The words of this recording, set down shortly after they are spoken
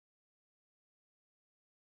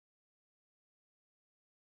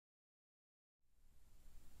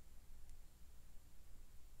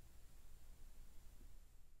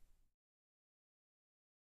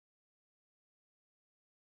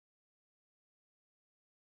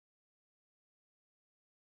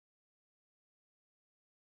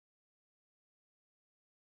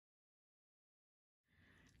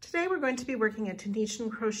Today we're going to be working a Tunisian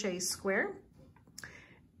crochet square.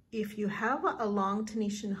 If you have a long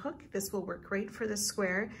Tunisian hook, this will work great for this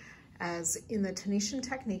square, as in the Tunisian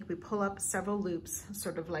technique we pull up several loops,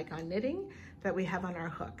 sort of like on knitting, that we have on our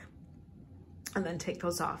hook, and then take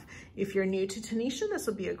those off. If you're new to Tunisian, this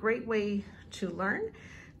will be a great way to learn.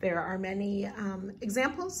 There are many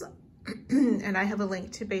examples and I have a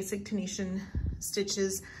link to basic Tunisian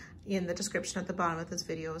stitches in the description at the bottom of this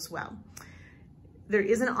video as well. There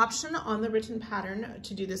is an option on the written pattern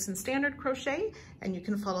to do this in standard crochet, and you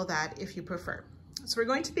can follow that if you prefer. So we're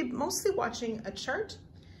going to be mostly watching a chart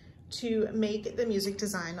to make the music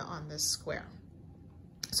design on this square.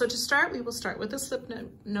 So to start, we will start with a slip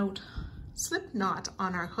knot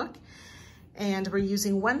on our hook, and we're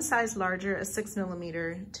using one size larger, a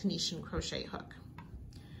 6mm Tunisian crochet hook.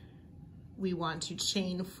 We want to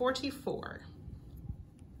chain 44.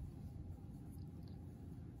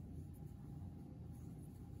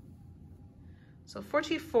 So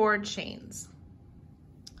 44 chains.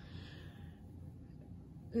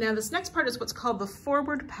 Now this next part is what's called the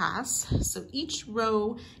forward pass. So each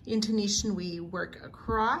row in Tunisian we work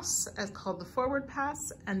across, as called the forward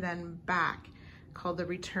pass, and then back, called the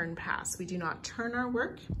return pass. We do not turn our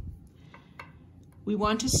work. We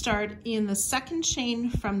want to start in the second chain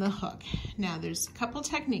from the hook. Now there's a couple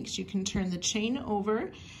techniques. You can turn the chain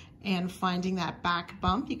over, and finding that back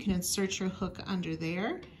bump, you can insert your hook under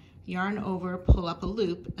there, yarn over, pull up a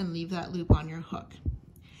loop, and leave that loop on your hook.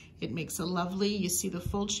 It makes a lovely, you see the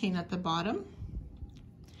full chain at the bottom.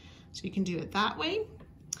 So you can do it that way.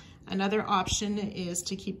 Another option is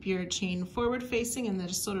to keep your chain forward facing and then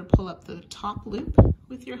just sort of pull up the top loop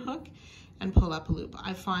with your hook and pull up a loop.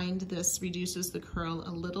 I find this reduces the curl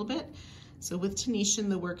a little bit. So with Tunisian,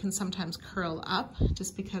 the work can sometimes curl up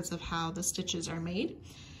just because of how the stitches are made.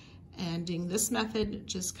 And doing this method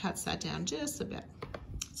just cuts that down just a bit.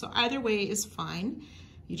 So either way is fine.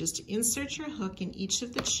 You just insert your hook in each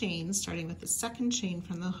of the chains, starting with the second chain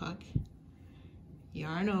from the hook,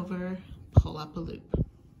 yarn over, pull up a loop.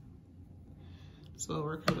 So we'll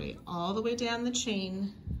work our way all the way down the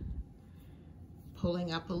chain,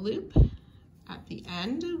 pulling up a loop. At the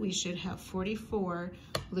end, we should have 44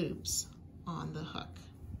 loops on the hook.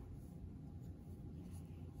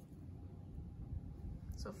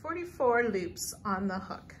 So 44 loops on the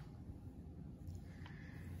hook.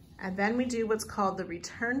 And then we do what's called the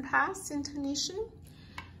return pass in Tunisian.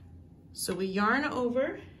 So we yarn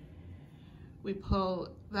over, we pull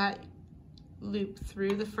that loop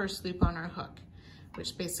through the first loop on our hook,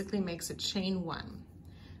 which basically makes a chain 1.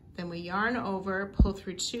 Then we yarn over, pull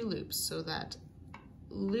through 2 loops, so that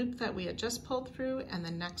loop that we had just pulled through and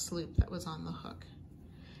the next loop that was on the hook.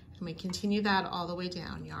 And we continue that all the way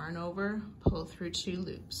down, yarn over, pull through 2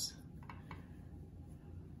 loops.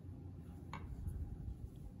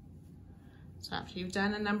 So after you've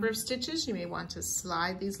done a number of stitches, you may want to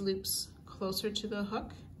slide these loops closer to the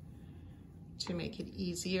hook to make it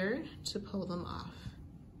easier to pull them off.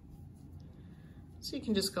 So you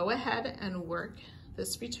can just go ahead and work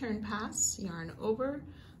this return pass, yarn over,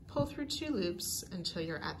 pull through 2 loops until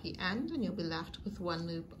you're at the end, and you'll be left with 1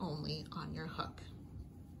 loop only on your hook.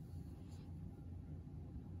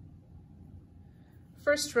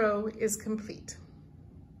 First row is complete.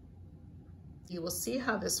 You will see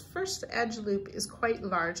how this first edge loop is quite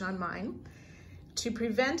large on mine. To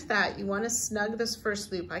prevent that, you want to snug this first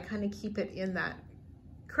loop. I kind of keep it in that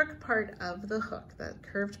crook part of the hook, that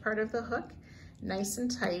curved part of the hook, nice and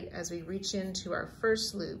tight as we reach into our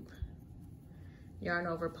first loop. Yarn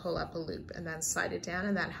over, pull up a loop, and then slide it down,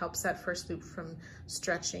 and that helps that first loop from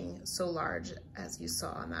stretching so large as you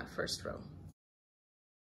saw on that first row.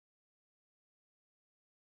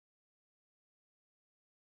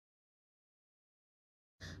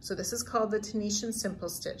 So this is called the Tunisian simple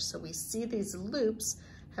stitch. So we see these loops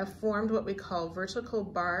have formed what we call vertical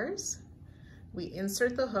bars. We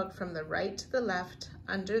insert the hook from the right to the left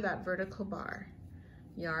under that vertical bar.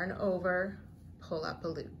 Yarn over, pull up a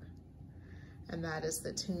loop. And that is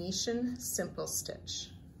the Tunisian simple stitch.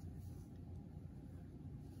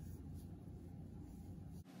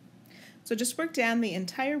 So just work down the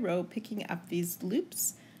entire row, picking up these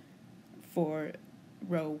loops for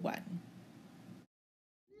row 1.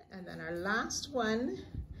 And then our last one,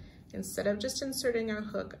 instead of just inserting our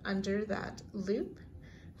hook under that loop,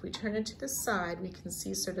 if we turn it to the side, we can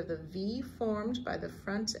see sort of the V formed by the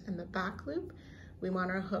front and the back loop. We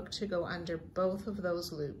want our hook to go under both of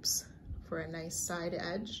those loops for a nice side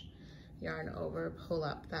edge. Yarn over, pull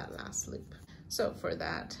up that last loop. So for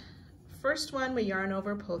that first one, we yarn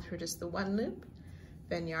over, pull through just the 1 loop,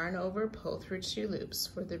 then yarn over, pull through 2 loops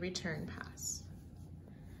for the return pass.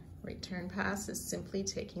 Right turn pass is simply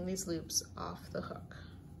taking these loops off the hook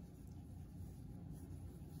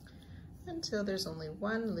until there's only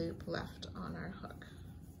one loop left on our hook.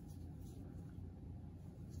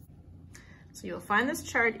 So you'll find this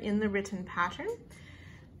chart in the written pattern.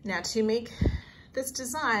 Now to make this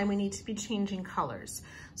design, we need to be changing colors.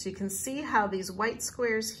 So you can see how these white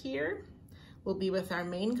squares here will be with our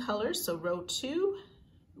main color. So row 2,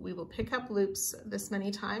 we will pick up loops this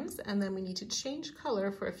many times, and then we need to change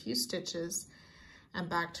color for a few stitches and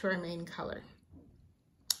back to our main color,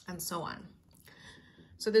 and so on.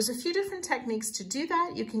 So there's a few different techniques to do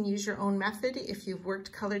that. You can use your own method. If you've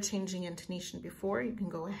worked color changing in Tunisian before, you can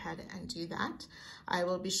go ahead and do that. I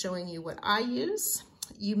will be showing you what I use.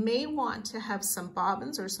 You may want to have some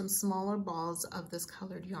bobbins or some smaller balls of this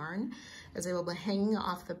colored yarn, as they will be hanging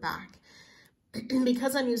off the back.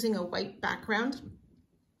 Because I'm using a white background,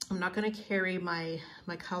 I'm not going to carry my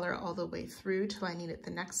color all the way through till I need it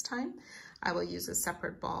the next time. I will use a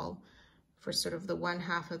separate ball for sort of the one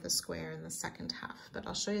half of the square and the second half, but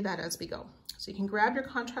I'll show you that as we go. So you can grab your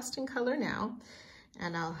contrasting color now,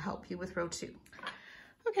 and I'll help you with row 2.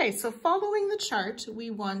 Okay, so following the chart, we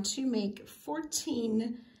want to make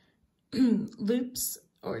 14 loops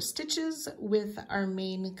or stitches with our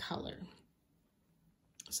main color.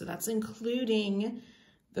 So that's including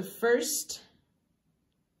the first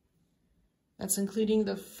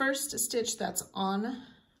stitch that's on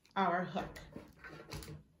our hook.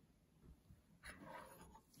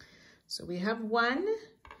 So we have 1.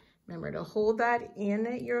 Remember to hold that in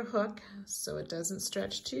at your hook so it doesn't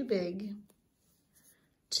stretch too big.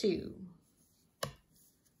 2,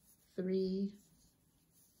 3,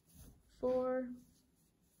 4,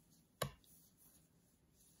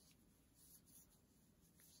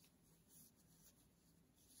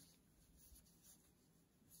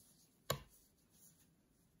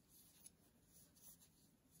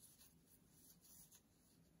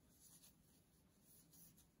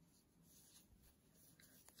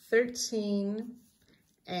 13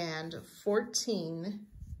 and 14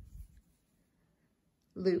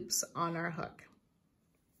 loops on our hook.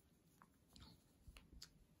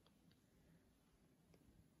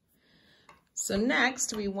 So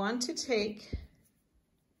next we want to take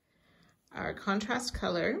our contrast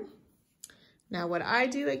color. Now what I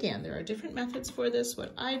do, again, there are different methods for this.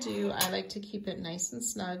 What I do, I like to keep it nice and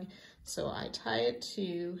snug. So I tie it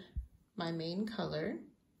to my main color.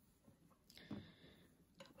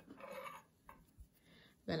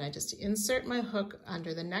 Then I just insert my hook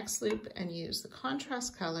under the next loop and use the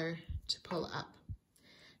contrast color to pull up.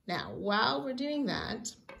 Now, while we're doing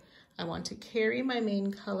that, I want to carry my main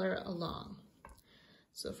color along.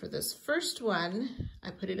 So for this first one,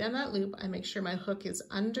 I put it in that loop. I make sure my hook is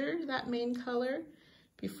under that main color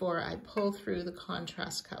before I pull through the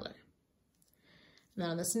contrast color.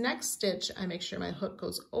 Now on this next stitch, I make sure my hook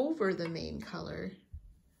goes over the main color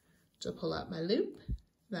to pull up my loop.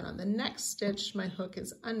 Then on the next stitch, my hook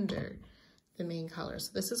is under the main color.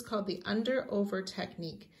 So this is called the under-over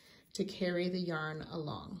technique to carry the yarn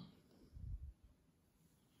along.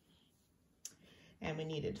 And we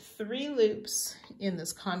needed 3 loops in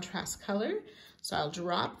this contrast color. So I'll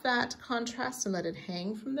drop that contrast and let it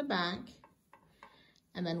hang from the back.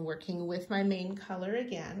 And then working with my main color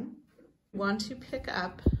again, I want to pick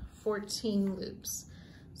up 14 loops.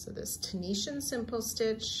 So this Tunisian simple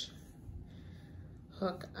stitch,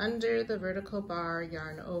 hook under the vertical bar,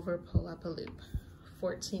 yarn over, pull up a loop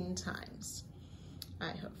 14 times. I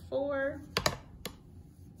have 4,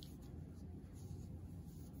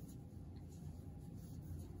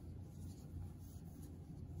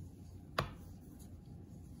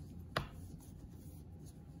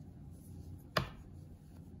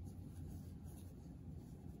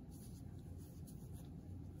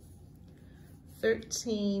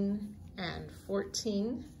 13 and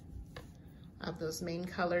 14 of those main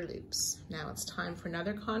color loops. Now it's time for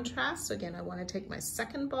another contrast. So again, I want to take my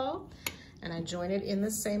second ball and I join it in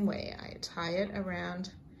the same way. I tie it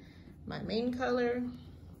around my main color,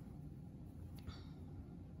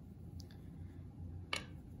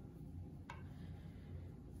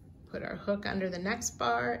 put our hook under the next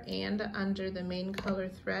bar and under the main color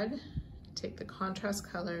thread, take the contrast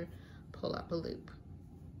color, pull up a loop.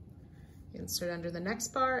 Insert under the next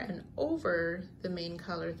bar and over the main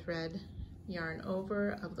color thread, yarn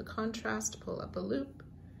over of the contrast, pull up a loop.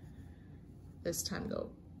 This time go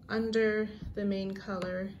under the main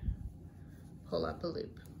color, pull up a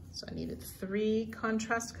loop. So I needed 3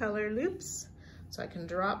 contrast color loops. So I can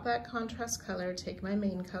drop that contrast color, take my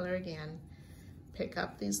main color again, pick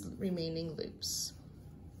up these remaining loops.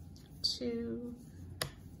 2,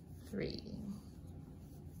 3,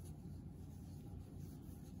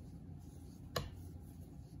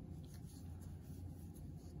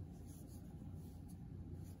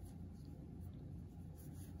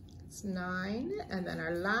 It's 9, and then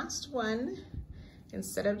our last one,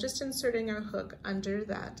 instead of just inserting our hook under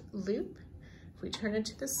that loop, if we turn it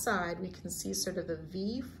to the side, we can see sort of the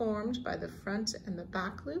V formed by the front and the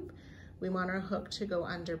back loop. We want our hook to go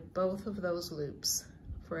under both of those loops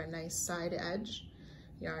for a nice side edge.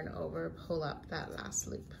 Yarn over, pull up that last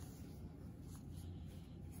loop.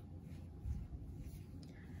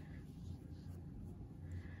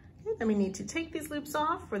 Okay, then we need to take these loops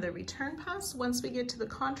off for the return pass. Once we get to the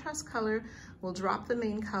contrast color, we'll drop the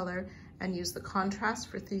main color and use the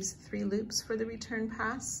contrast for these 3 loops for the return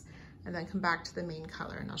pass, and then come back to the main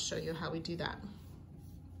color, and I'll show you how we do that.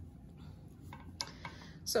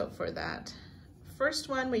 So for that first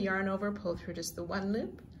one, we yarn over, pull through just the 1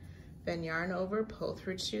 loop, then yarn over, pull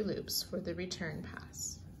through 2 loops for the return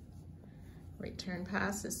pass. Return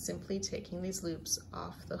pass is simply taking these loops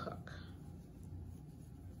off the hook.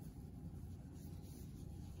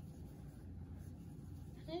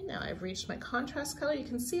 Okay, now I've reached my contrast color. You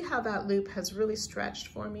can see how that loop has really stretched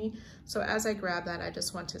for me. So as I grab that, I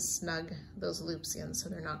just want to snug those loops in so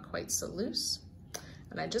they're not quite so loose.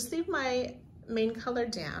 And I just leave my main color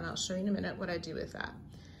down. I'll show you in a minute what I do with that.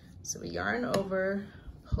 So we yarn over,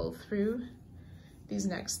 pull through these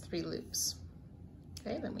next 3 loops.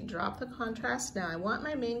 Okay, then we drop the contrast. Now I want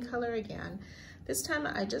my main color again. This time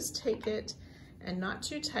I just take it, and not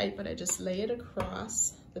too tight, but I just lay it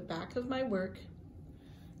across the back of my work.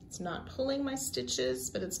 It's not pulling my stitches,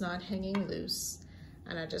 but it's not hanging loose.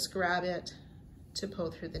 And I just grab it to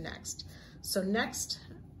pull through the next. So next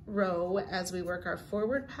row, as we work our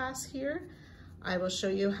forward pass here, I will show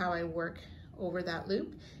you how I work over that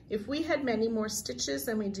loop. If we had many more stitches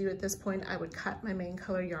than we do at this point, I would cut my main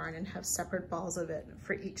color yarn and have separate balls of it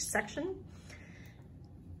for each section,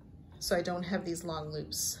 so I don't have these long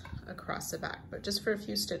loops across the back. But just for a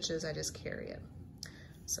few stitches, I just carry it.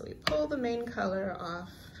 So we pull the main color off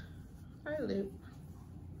our loop.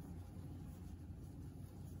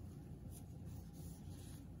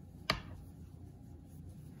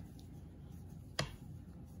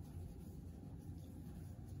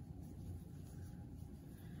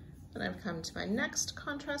 And I've come to my next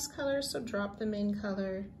contrast color, so drop the main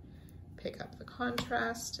color, pick up the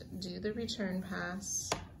contrast, do the return pass,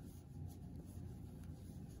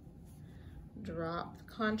 drop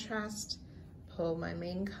the contrast, pull my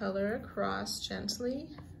main color across gently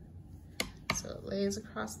so it lays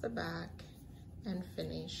across the back, and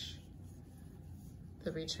finish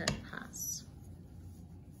the return pass.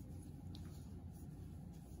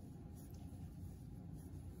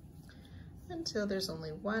 Until there's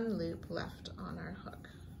only 1 loop left on our hook.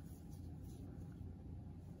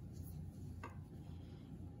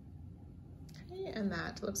 Okay, and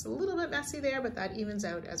that looks a little bit messy there, but that evens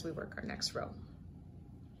out as we work our next row.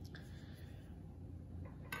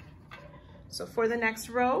 So for the next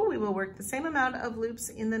row, we will work the same amount of loops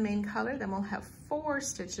in the main color, then we'll have 4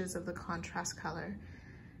 stitches of the contrast color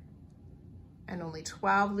and only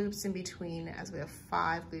 12 loops in between, as we have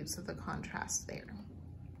 5 loops of the contrast there.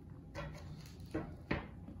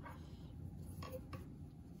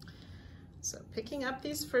 So picking up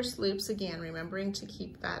these first loops again, remembering to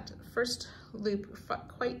keep that first loop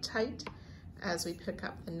quite tight as we pick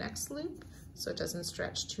up the next loop so it doesn't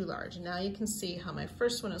stretch too large. Now you can see how my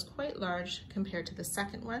first one is quite large compared to the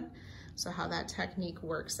second one, so how that technique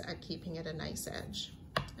works at keeping it a nice edge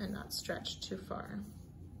and not stretched too far.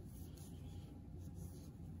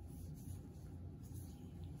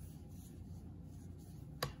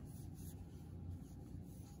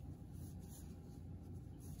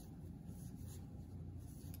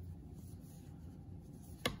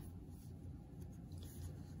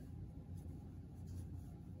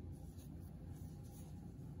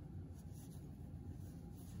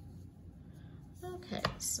 Okay,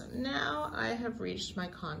 so now I have reached my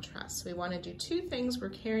contrast. So we want to do 2 things. We're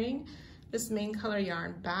carrying this main color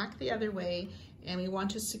yarn back the other way, and we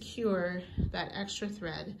want to secure that extra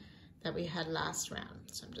thread that we had last round.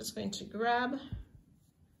 So I'm just going to grab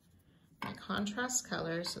my contrast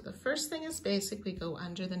color. So the first thing is basically go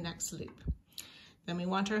under the next loop. Then we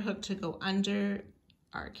want our hook to go under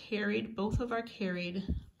our carried, both of our carried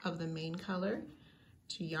of the main color,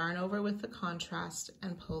 to yarn over with the contrast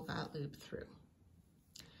and pull that loop through.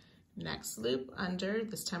 Next loop under,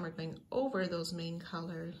 this time we're going over those main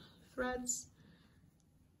color threads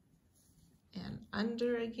and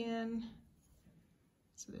under again.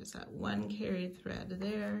 So there's that 1 carried thread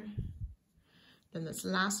there. Then this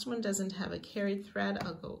last one doesn't have a carried thread.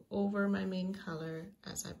 I'll go over my main color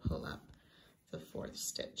as I pull up the 4th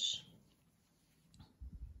stitch.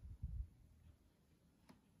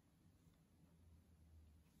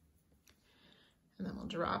 And then we'll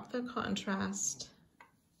drop the contrast,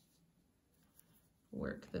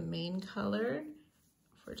 work the main color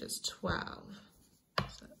for just 12.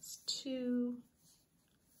 So that's 2,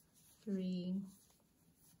 3,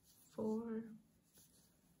 4,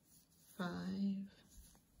 5,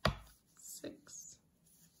 6,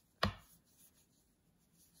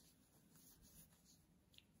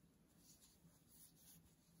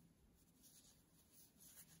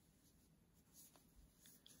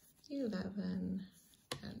 11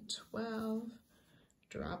 and 12.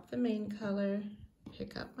 Drop the main color,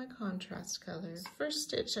 pick up my contrast color. First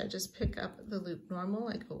stitch, I just pick up the loop normal.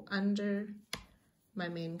 I go under my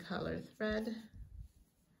main color thread.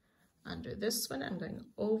 Under this one, I'm going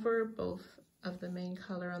over both of the main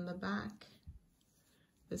color on the back.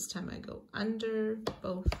 This time I go under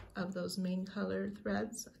both of those main color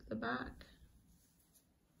threads at the back.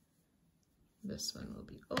 This one will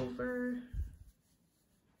be over.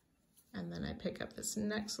 And then I pick up this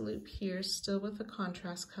next loop here, still with the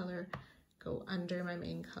contrast color, go under my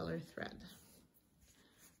main color thread.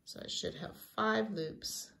 So I should have 5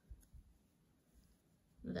 loops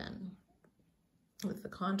then. With the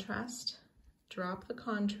contrast, drop the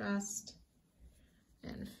contrast,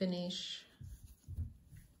 and finish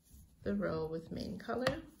the row with main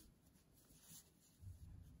color.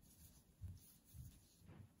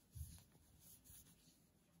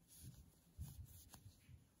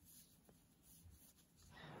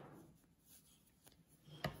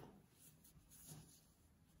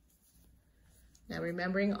 Now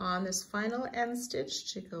remembering on this final end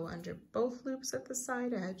stitch to go under both loops at the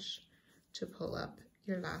side edge to pull up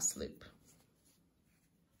your last loop.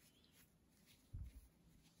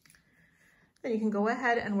 Then you can go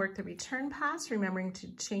ahead and work the return pass, remembering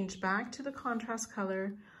to change back to the contrast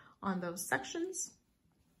color on those sections.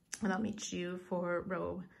 And I'll meet you for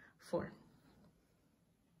row 4.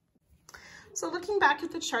 So looking back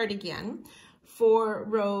at the chart again, for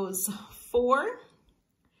rows 4,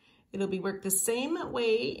 it'll be worked the same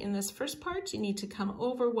way in this first part. You need to come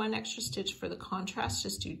over 1 extra stitch for the contrast,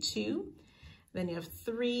 just do 2. Then you have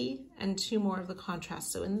 3 and 2 more of the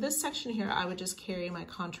contrast. So in this section here, I would just carry my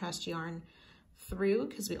contrast yarn through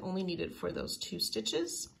because we only need it for those 2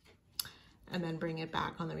 stitches and then bring it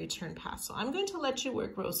back on the return pass. So I'm going to let you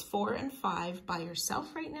work rows 4 and 5 by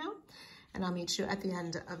yourself right now, and I'll meet you at the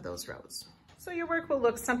end of those rows. So your work will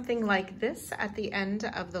look something like this at the end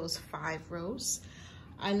of those 5 rows.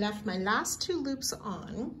 I left my last 2 loops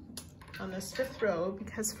on this 5th row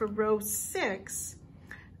because for row 6,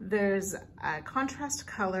 there's a contrast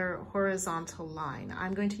color horizontal line.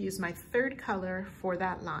 I'm going to use my 3rd color for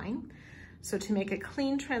that line. So to make a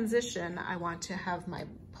clean transition, I want to have my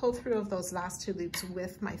pull through of those last 2 loops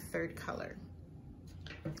with my 3rd color.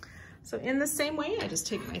 So in the same way, I just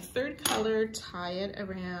take my 3rd color, tie it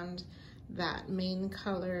around that main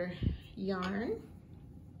color yarn.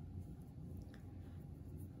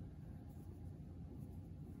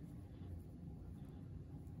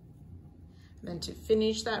 Then to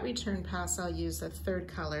finish that return pass, I'll use the 3rd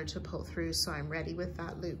color to pull through so I'm ready with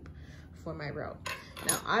that loop for my row.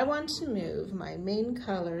 Now I want to move my main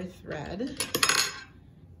color thread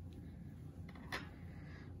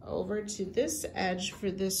over to this edge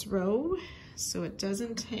for this row so it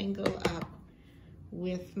doesn't tangle up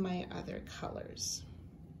with my other colors.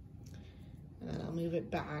 And then I'll move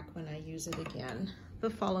it back when I use it again the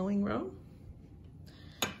following row.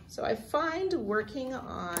 So I find working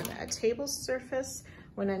on a table surface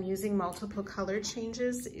when I'm using multiple color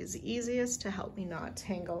changes is easiest to help me not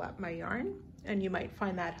tangle up my yarn, and you might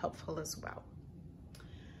find that helpful as well.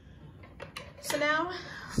 So now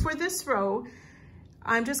for this row,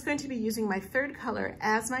 I'm just going to be using my 3rd color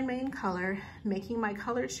as my main color, making my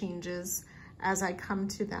color changes as I come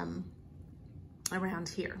to them around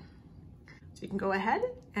here. So you can go ahead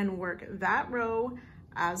and work that row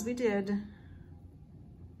as we did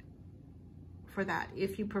for that.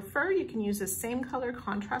 If you prefer, you can use the same color,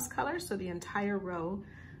 contrast color, so the entire row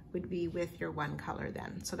would be with your 1 color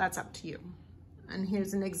then. So that's up to you. And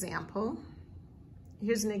here's an example.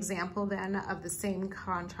 Here's an example then of the same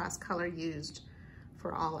contrast color used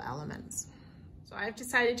for all elements. So I've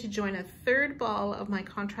decided to join a 3rd ball of my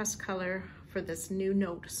contrast color for this new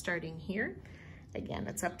note starting here. Again,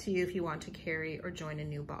 it's up to you if you want to carry or join a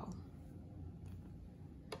new ball.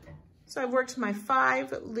 So I've worked my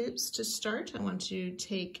 5 loops to start. I want to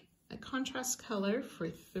take a contrast color for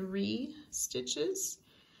 3 stitches,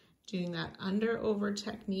 doing that under over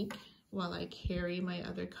technique while I carry my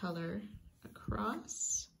other color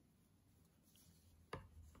across.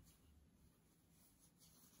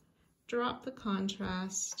 Drop the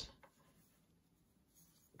contrast,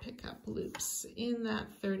 pick up loops in that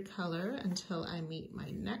 3rd color until I meet my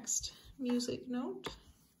next music note.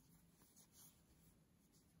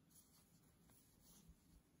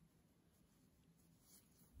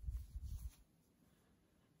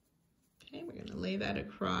 that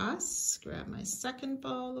across, grab my second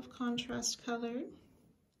ball of contrast color,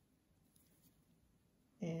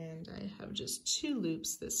 and I have just 2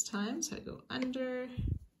 loops this time, so I go under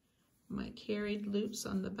my carried loops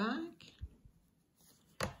on the back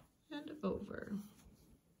and over.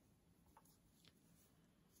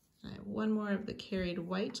 I have 1 more of the carried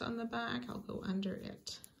white on the back, I'll go under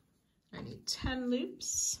it. I need 10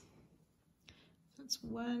 loops. That's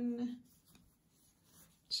 1,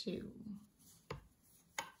 2.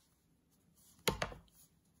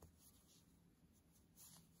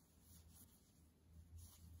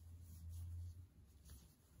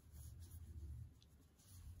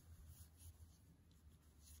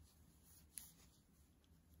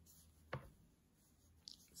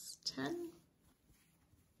 It's 10.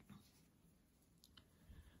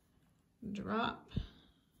 Drop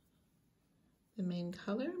the main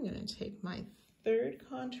color. I'm going to take my 3rd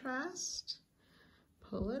contrast,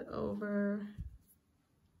 pull it over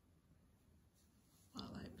while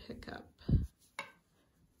I pick up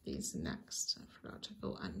these next. I forgot to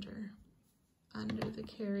go under the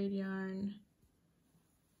carried yarn,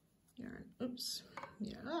 oops,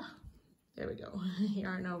 yeah, there we go,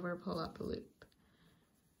 yarn over, pull up a loop,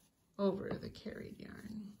 over the carried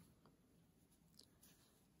yarn,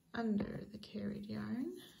 under the carried yarn,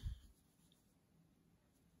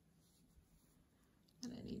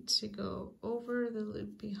 and I need to go over the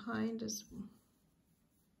loop behind as well.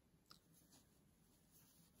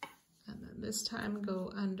 And then this time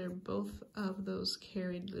go under both of those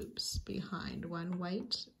carried loops behind, 1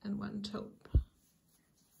 white and 1 taupe.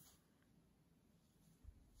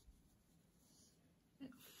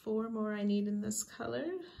 4 more I need in this color.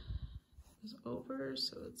 Goes over,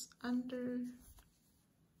 so it's under,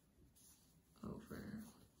 over,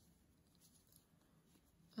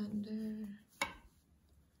 under,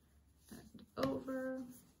 and over.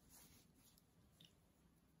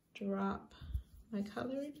 Drop my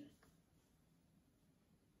colored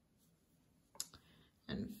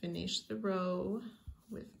and finish the row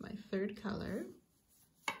with my 3rd color.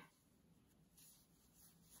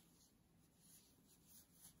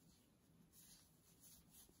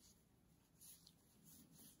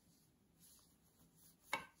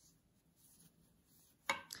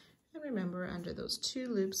 And remember, under those 2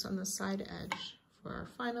 loops on the side edge for our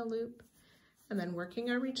final loop, and then working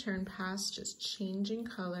our return pass, just changing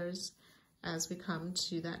colors as we come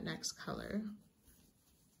to that next color.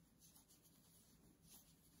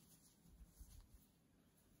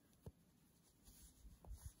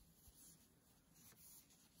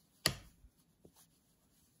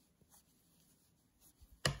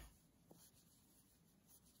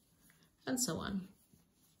 And so on.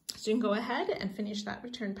 So you can go ahead and finish that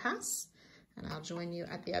return pass, and I'll join you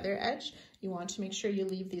at the other edge. You want to make sure you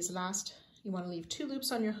leave these you want to leave 2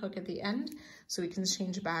 loops on your hook at the end so we can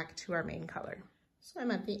change back to our main color. So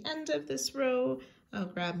I'm at the end of this row. I'll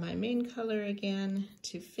grab my main color again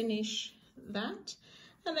to finish that.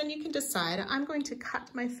 And then you can decide, I'm going to cut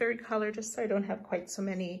my 3rd color just so I don't have quite so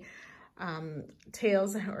many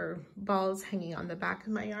tails or balls hanging on the back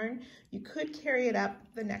of my yarn. You could carry it up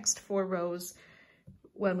the next 4 rows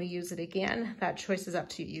when we use it again. That choice is up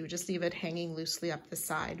to you. Just leave it hanging loosely up the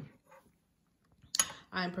side.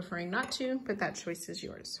 I'm preferring not to, but that choice is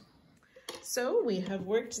yours. So we have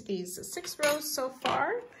worked these 6 rows so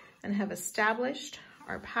far and have established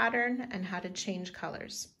our pattern and how to change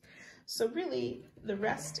colors. So really, the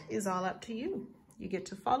rest is all up to you. You get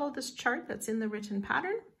to follow this chart that's in the written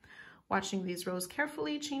pattern, watching these rows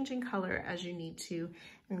carefully, changing color as you need to,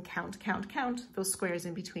 and count those squares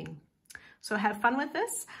in between. So have fun with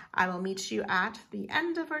this. I will meet you at the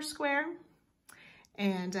end of our square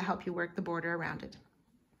and to help you work the border around it.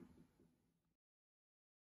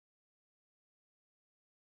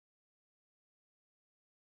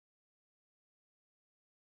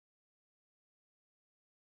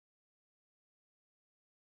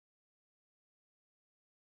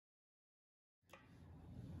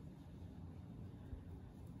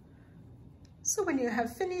 So when you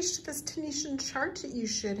have finished this Tunisian chart, you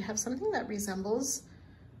should have something that resembles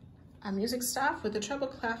a music staff with a treble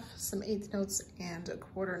clef, some 1/8 notes, and a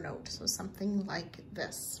 1/4 note. So something like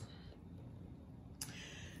this.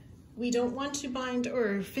 We don't want to bind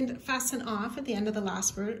or fasten off at the end of the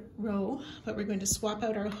last row, but we're going to swap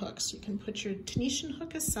out our hooks. You can put your Tunisian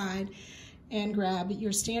hook aside and grab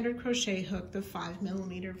your standard crochet hook, the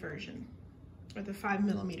 5mm version, or the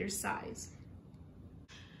 5mm size.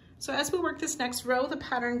 So as we work this next row, the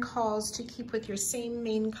pattern calls to keep with your same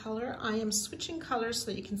main color. I am switching colors so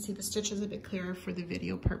that you can see the stitches a bit clearer for the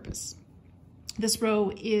video purpose. This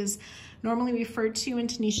row is normally referred to in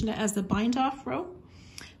Tunisian as the bind off row,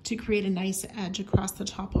 to create a nice edge across the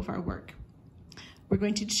top of our work. We're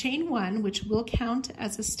going to chain 1, which will count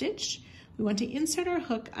as a stitch. We want to insert our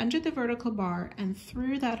hook under the vertical bar and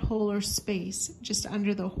through that hole or space just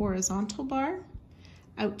under the horizontal bar,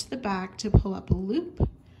 out to the back to pull up a loop,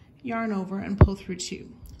 yarn over and pull through 2.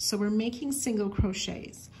 So we're making single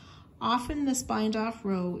crochets. Often this bind off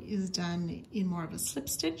row is done in more of a slip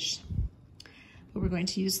stitch, but we're going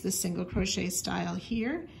to use the single crochet style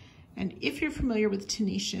here. And if you're familiar with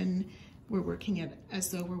Tunisian, we're working it as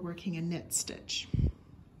though we're working a knit stitch.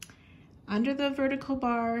 Under the vertical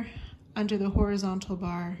bar, under the horizontal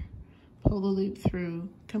bar, pull the loop through,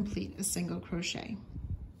 complete a single crochet.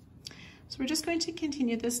 So we're just going to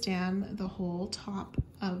continue this down the whole top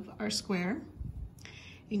of our square.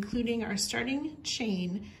 Including our starting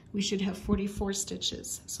chain, we should have 44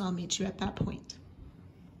 stitches. So I'll meet you at that point.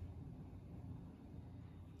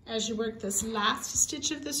 As you work this last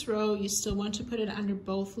stitch of this row, you still want to put it under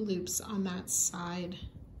both loops on that side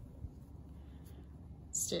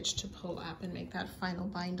stitch to pull up and make that final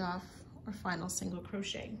bind off or final single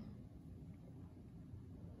crochet.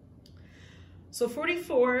 So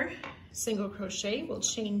 44 single crochet, we'll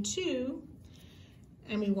chain 2,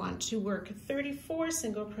 and we want to work 34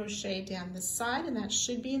 single crochet down the side, and that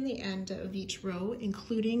should be in the end of each row,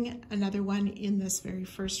 including another one in this very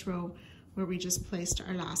first row where we just placed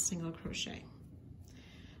our last single crochet.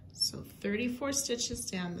 So 34 stitches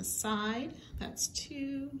down the side, that's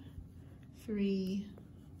 2, 3,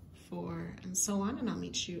 4, and so on, and I'll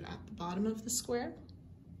meet you at the bottom of the square.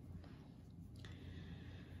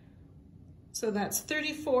 So that's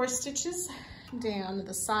 34 stitches down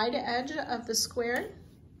the side edge of the square.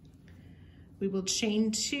 We will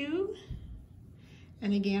chain 2,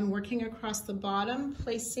 and again working across the bottom,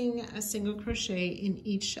 placing a single crochet in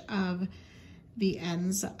each of the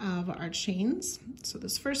ends of our chains. So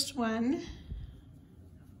this first one,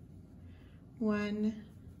 1,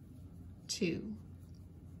 2,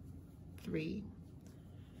 3,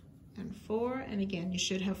 and 4, and again you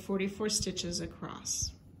should have 44 stitches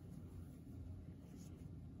across.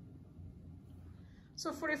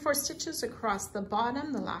 So 44 stitches across the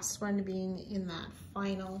bottom, the last one being in that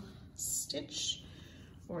final stitch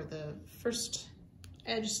or the first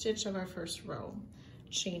edge stitch of our first row.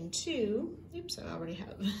 Chain 2, oops, I already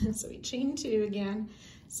have, so we chain 2 again,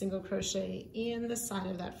 single crochet in the side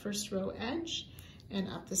of that first row edge and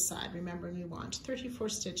up the side. Remember, we want 34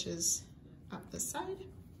 stitches up the side.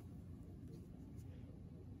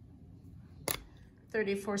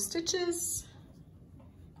 34 stitches,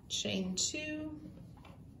 chain 2,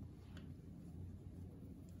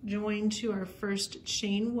 join to our first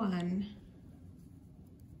chain 1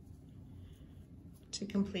 to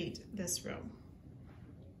complete this row.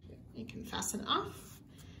 You can fasten off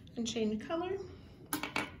and change color.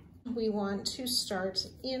 We want to start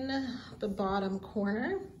in the bottom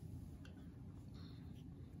corner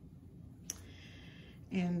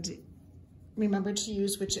and remember to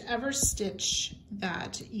use whichever stitch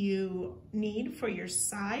that you need for your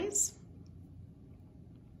size.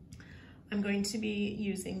 I'm going to be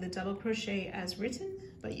using the double crochet as written,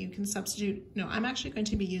 but you can substitute, no, I'm actually going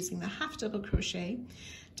to be using the half double crochet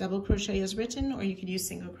as written, or you could use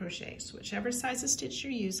single crochet. So whichever size of stitch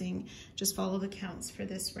you're using, just follow the counts for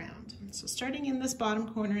this round. So starting in this bottom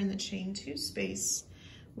corner in the chain 2 space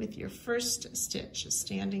with your first stitch, a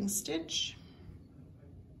standing stitch.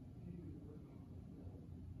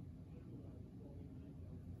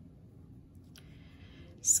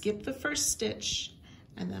 Skip the first stitch,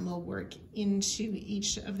 and then we'll work into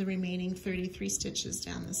each of the remaining 33 stitches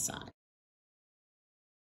down the side.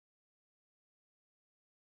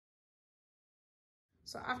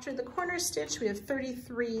 So after the corner stitch, we have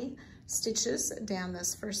 33 stitches down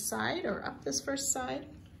this first side or up this first side.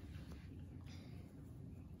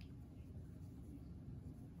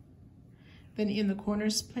 Then in the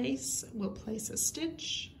corners place, we'll place a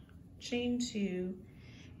stitch, chain 2,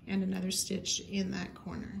 and another stitch in that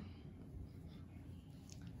corner.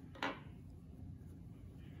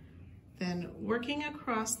 Then working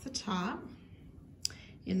across the top,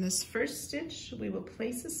 in this first stitch, we will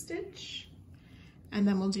place a stitch, and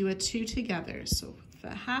then we'll do a 2 together. So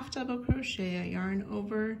the half double crochet, I yarn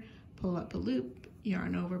over, pull up a loop,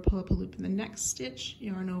 yarn over, pull up a loop in the next stitch,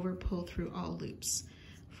 yarn over, pull through all loops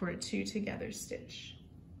for a 2 together stitch.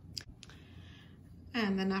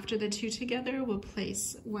 And then after the 2 together, we'll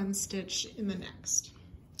place 1 stitch in the next.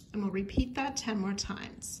 And we'll repeat that 10 more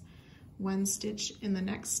times. 1 stitch in the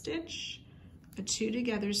next stitch, a 2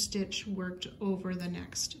 together stitch worked over the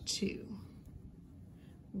next 2.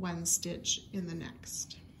 1 stitch in the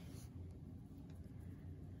next.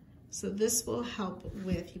 So this will help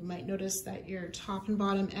with, you might notice that your top and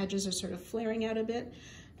bottom edges are sort of flaring out a bit.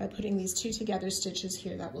 By putting these two together stitches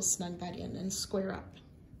here, that will snug that in and square up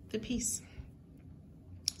the piece.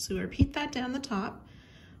 So repeat that down the top,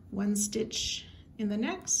 1 stitch in the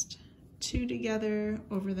next, 2 together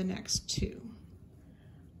over the next 2,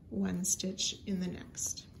 1 stitch in the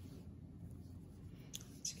next.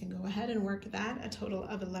 So you can go ahead and work that a total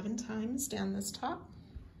of 11 times down this top.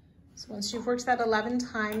 So once you've worked that 11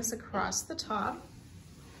 times across the top,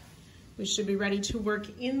 we should be ready to work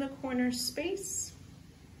in the corner space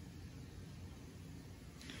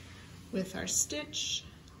with our stitch,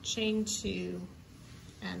 chain 2,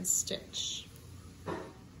 and stitch. And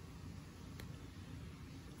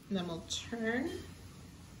then we'll turn,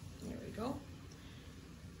 there we go.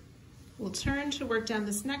 We'll turn to work down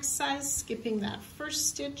this next size, skipping that first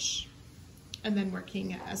stitch, and then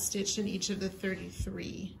working a stitch in each of the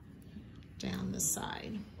 33 down the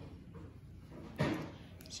side.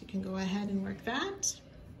 So you can go ahead and work that.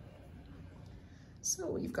 So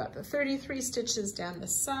we've got the 33 stitches down the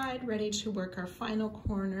side, ready to work our final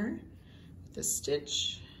corner with a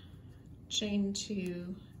stitch, chain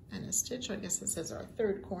 2, and a stitch. I guess this is our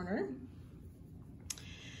third corner.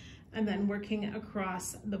 And then working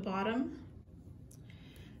across the bottom,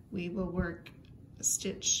 we will work a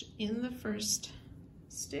stitch in the first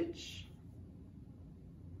stitch,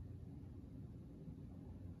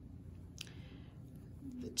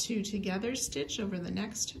 the 2 together stitch over the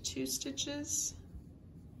next 2 stitches,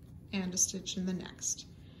 and a stitch in the next.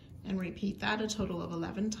 And repeat that a total of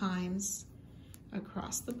 11 times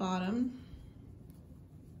across the bottom.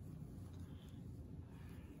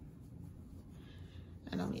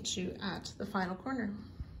 And I'll meet you at the final corner.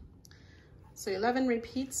 So 11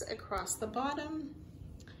 repeats across the bottom,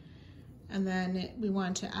 and then we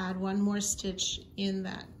want to add 1 more stitch in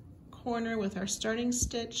that corner with our starting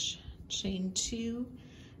stitch, chain 2,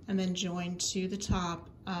 and then join to the top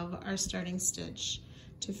of our starting stitch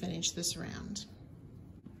to finish this round.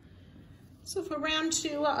 So for round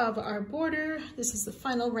 2 of our border, this is the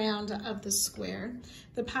final round of the square.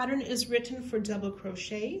 The pattern is written for double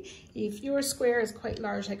crochet. If your square is quite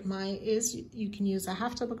large like mine is, you can use a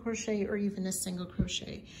half double crochet or even a single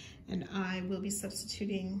crochet. And I will be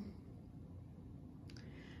substituting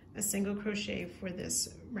a single crochet for this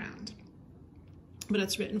round, but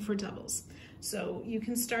it's written for doubles. So you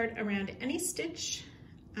can start around any stitch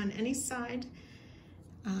on any side.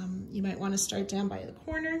 You might want to start down by the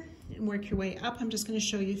corner and work your way up. I'm just going to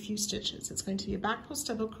show you a few stitches. It's going to be a back post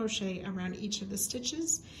double crochet around each of the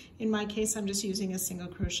stitches. In my case, I'm just using a single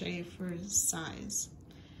crochet for size.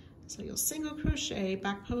 So you'll single crochet,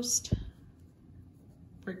 back post,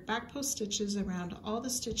 work back post stitches around all the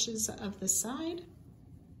stitches of the side.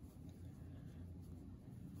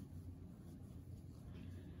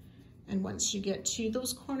 And once you get to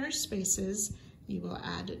those corner spaces, you will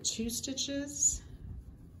add 2 stitches,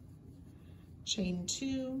 chain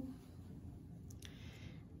 2,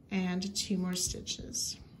 and 2 more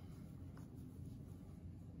stitches.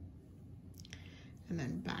 And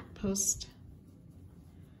then back post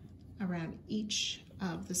around each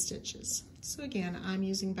of the stitches. So again, I'm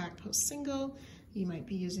using back post single. You might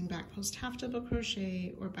be using back post half double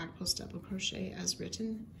crochet or back post double crochet as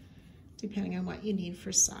written, depending on what you need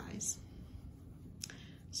for size.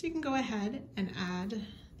 So you can go ahead and add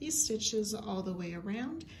these stitches all the way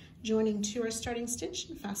around, joining to our starting stitch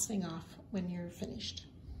and fastening off when you're finished.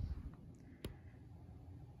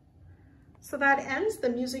 So that ends the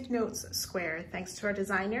Music Notes square. Thanks to our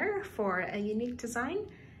designer for a unique design,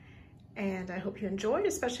 and I hope you enjoyed,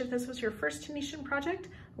 especially if this was your first Tunisian project.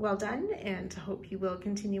 Well done, and hope you will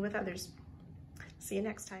continue with others. See you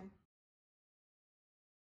next time.